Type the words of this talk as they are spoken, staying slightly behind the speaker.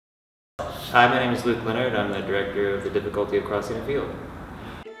Hi, my name is Luke Leonard. I'm the director of The Difficulty of Crossing a Field.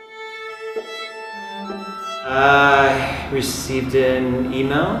 I received an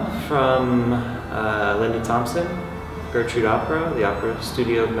email from Linda Thompson, Gertrude Opera, the opera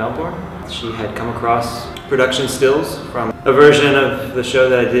studio of Melbourne. She had come across production stills from a version of the show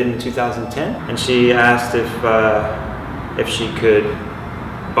that I did in 2010, and she asked if she could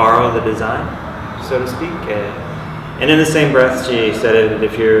borrow the design, so to speak. And in the same breath, she said,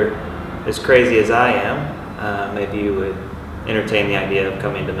 if you're as crazy as I am, maybe you would entertain the idea of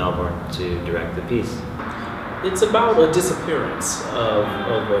coming to Melbourne to direct the piece. It's about a disappearance of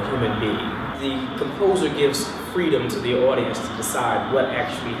a human being. The composer gives freedom to the audience to decide what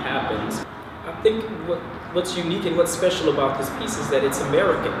actually happens. I think what's unique and what's special about this piece is that it's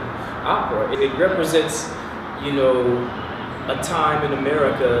American opera. It represents, you know, a time in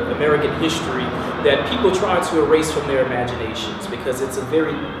America, American history, that people try to erase from their imaginations because it's a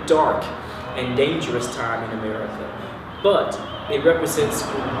very dark and dangerous time in America. But it represents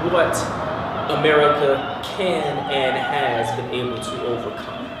what America can and has been able to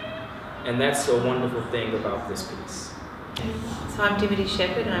overcome. And that's a wonderful thing about this piece. So I'm Dimity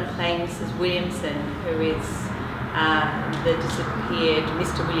Shepherd and I'm playing Mrs. Williamson, who is the disappeared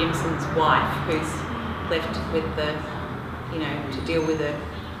Mr. Williamson's wife, who's left with the, you know, to deal with the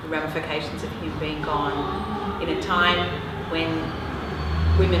ramifications of him being gone in a time when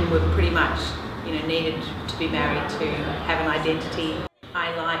women were pretty much, you know, needed to be married to have an identity.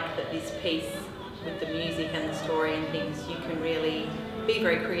 I like that this piece, with the music and the story and things, you can really be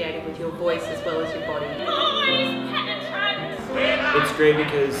very creative with your voice as well as your body. It's great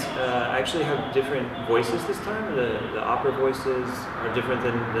because I actually have different voices this time. The opera voices are different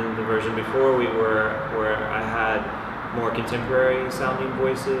than the version before where I had more contemporary sounding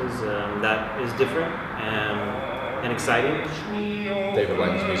voices. That is different and exciting. David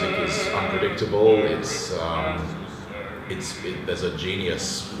Lang's music is unpredictable. There's a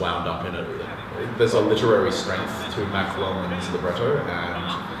genius wound up in it. There's a literary strength to Mac Wellman's libretto,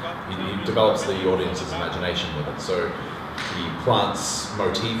 and he develops the audience's imagination with it. So he plants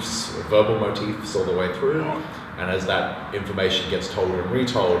motifs, verbal motifs, all the way through, and as that information gets told and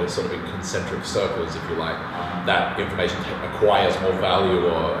retold, it's sort of in concentric circles, if you like. That information acquires more value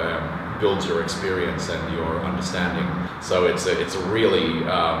or builds your experience and your understanding. So it's really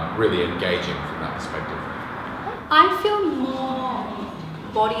really engaging from that perspective. I feel more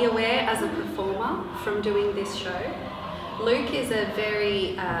body aware as a performer from doing this show. Luke is a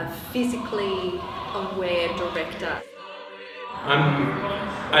very physically aware director.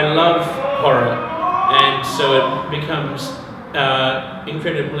 I love horror, and so it becomes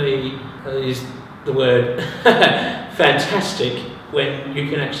incredibly, I'll use the word, fantastic when you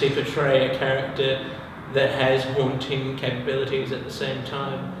can actually portray a character that has haunting capabilities at the same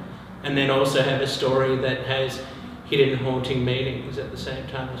time, and then also have a story that has hidden haunting meanings at the same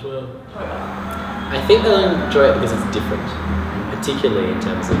time as well. I think they'll enjoy it because it's different, particularly in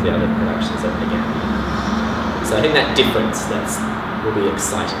terms of the other productions that they get. So I think that difference will be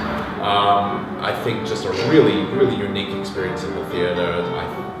exciting. I think just a really, really unique experience in the theatre.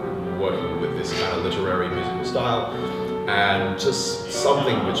 Working with this kind of literary musical style, and just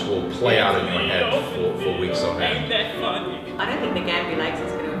something which will play out in your head for weeks on end. I don't think Nagambie Lakes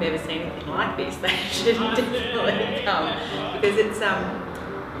is going to have ever seen anything like this. They should definitely come, because it's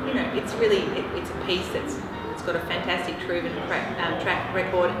you know, it's really it's a piece it's got a fantastic proven track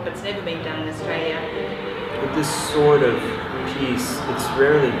record, but it's never been done in Australia. With this sort of piece, it's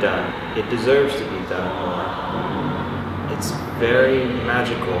rarely done. It deserves to be done more. It's very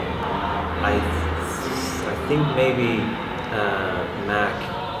magical. I think maybe Mac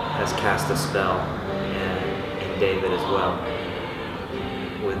has cast a spell, and David as well,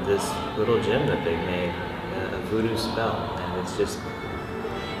 with this little gem that they've made, a voodoo spell, and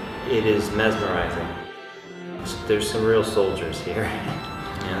it is mesmerizing. There's some real soldiers here,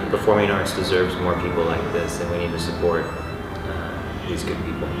 and performing arts deserves more people like this, and we need to support these good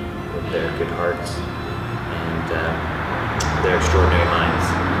people with their good hearts and their extraordinary minds.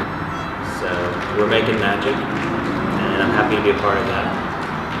 So we're making magic, and I'm happy to be a part of that.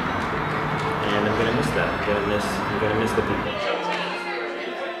 And I'm gonna miss that. I'm gonna miss the people.